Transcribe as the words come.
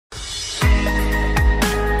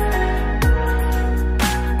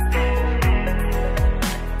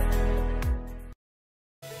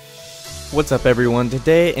What's up everyone,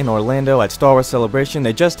 today in Orlando at Star Wars Celebration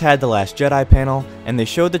they just had the Last Jedi panel and they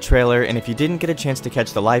showed the trailer, and if you didn't get a chance to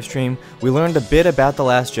catch the live stream, we learned a bit about the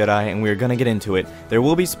Last Jedi and we're gonna get into it. There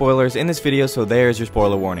will be spoilers in this video, so there's your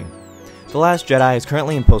spoiler warning. The Last Jedi is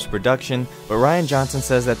currently in post-production, but Rian Johnson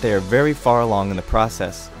says that they are very far along in the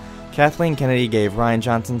process. Kathleen Kennedy gave Rian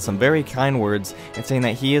Johnson some very kind words in saying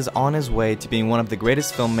that he is on his way to being one of the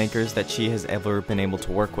greatest filmmakers that she has ever been able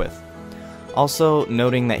to work with. Also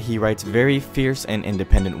noting that he writes very fierce and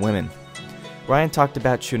independent women. Rian talked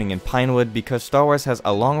about shooting in Pinewood because Star Wars has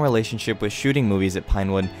a long relationship with shooting movies at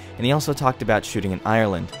Pinewood, and he also talked about shooting in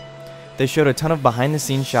Ireland. They showed a ton of behind the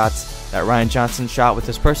scenes shots that Rian Johnson shot with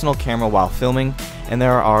his personal camera while filming, and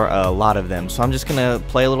there are a lot of them, so I'm just gonna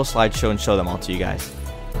play a little slideshow and show them all to you guys.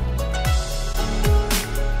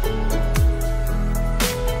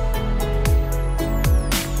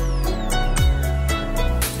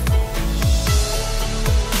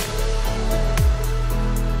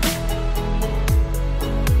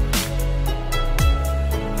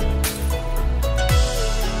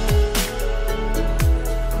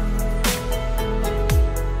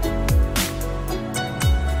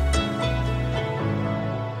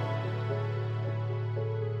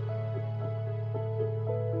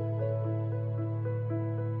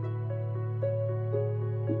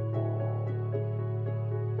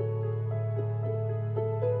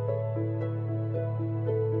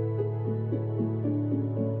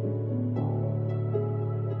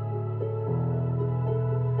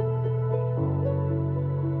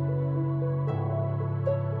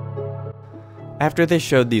 After they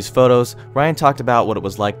showed these photos, Rian talked about what it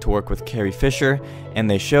was like to work with Carrie Fisher, and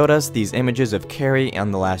they showed us these images of Carrie on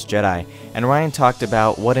The Last Jedi, and Rian talked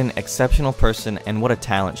about what an exceptional person and what a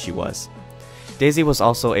talent she was. Daisy was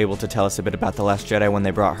also able to tell us a bit about The Last Jedi when they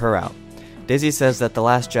brought her out. Daisy says that The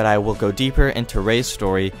Last Jedi will go deeper into Rey's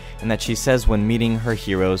story, and that she says when meeting her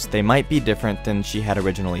heroes, they might be different than she had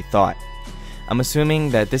originally thought. I'm assuming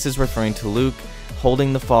that this is referring to Luke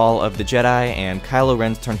holding the fall of the Jedi and Kylo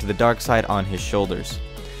Ren's turn to the dark side on his shoulders.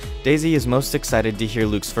 Daisy is most excited to hear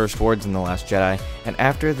Luke's first words in The Last Jedi, and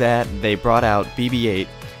after that they brought out BB-8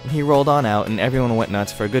 and he rolled on out and everyone went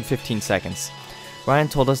nuts for a good 15 seconds.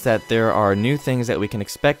 Rian told us that there are new things that we can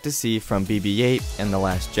expect to see from BB-8 and The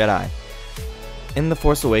Last Jedi. In The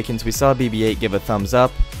Force Awakens we saw BB-8 give a thumbs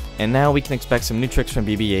up, and now we can expect some new tricks from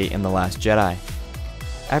BB-8 in The Last Jedi.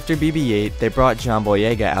 After BB-8 they brought John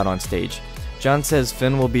Boyega out on stage. John says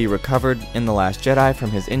Finn will be recovered in The Last Jedi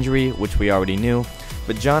from his injury, which we already knew,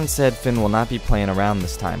 but John said Finn will not be playing around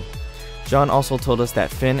this time. John also told us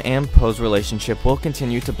that Finn and Poe's relationship will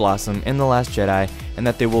continue to blossom in The Last Jedi and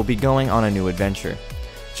that they will be going on a new adventure.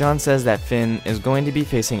 John says that Finn is going to be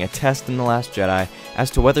facing a test in The Last Jedi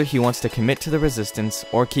as to whether he wants to commit to the Resistance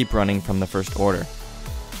or keep running from the First Order.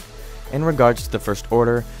 In regards to the First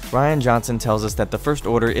Order, Rian Johnson tells us that the First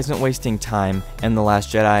Order isn't wasting time in The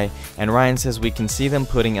Last Jedi, and Rian says we can see them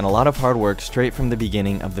putting in a lot of hard work straight from the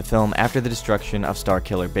beginning of the film after the destruction of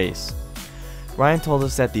Starkiller Base. Rian told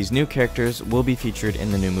us that these new characters will be featured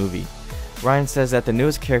in the new movie. Rian says that the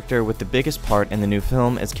newest character with the biggest part in the new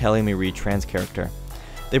film is Kelly Marie Tran's character.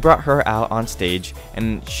 They brought her out on stage,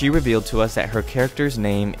 and she revealed to us that her character's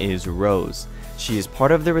name is Rose. She is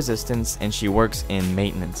part of the Resistance and she works in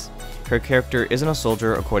maintenance. Her character isn't a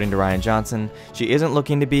soldier according to Rian Johnson, she isn't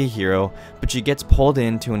looking to be a hero, but she gets pulled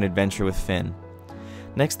into an adventure with Finn.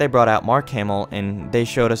 Next they brought out Mark Hamill and they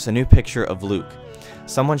showed us a new picture of Luke.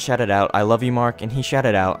 Someone shouted out, "I love you Mark," and he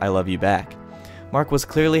shouted out, "I love you back." Mark was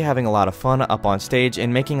clearly having a lot of fun up on stage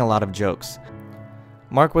and making a lot of jokes.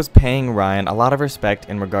 Mark was paying Rian a lot of respect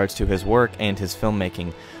in regards to his work and his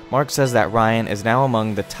filmmaking. Mark says that Rian is now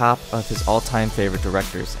among the top of his all-time favorite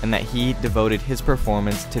directors, and that he devoted his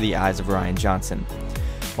performance to the eyes of Rian Johnson.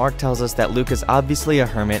 Mark tells us that Luke is obviously a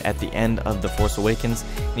hermit at the end of The Force Awakens,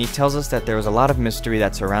 and he tells us that there is a lot of mystery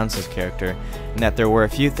that surrounds his character, and that there were a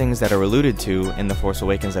few things that are alluded to in The Force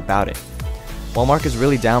Awakens about it. While Mark is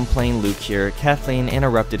really downplaying Luke here, Kathleen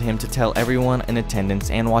interrupted him to tell everyone in attendance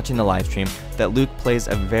and watching the livestream that Luke plays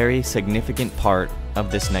a very significant part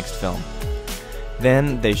of this next film.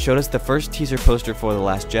 Then they showed us the first teaser poster for The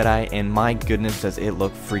Last Jedi, and my goodness does it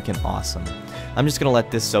look freaking awesome. I'm just gonna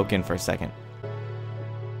let this soak in for a second.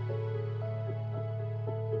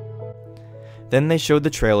 Then they showed the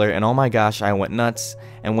trailer, and oh my gosh, I went nuts,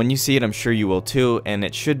 and when you see it I'm sure you will too, and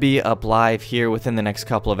it should be up live here within the next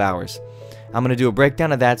couple of hours. I'm going to do a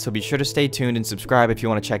breakdown of that, so be sure to stay tuned and subscribe if you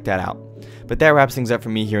want to check that out. But that wraps things up for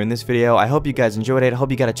me here in this video. I hope you guys enjoyed it. I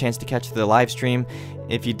hope you got a chance to catch the live stream.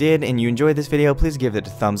 If you did and you enjoyed this video, please give it a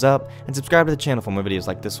thumbs up and subscribe to the channel for more videos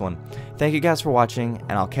like this one. Thank you guys for watching,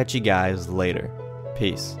 and I'll catch you guys later.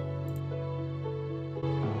 Peace.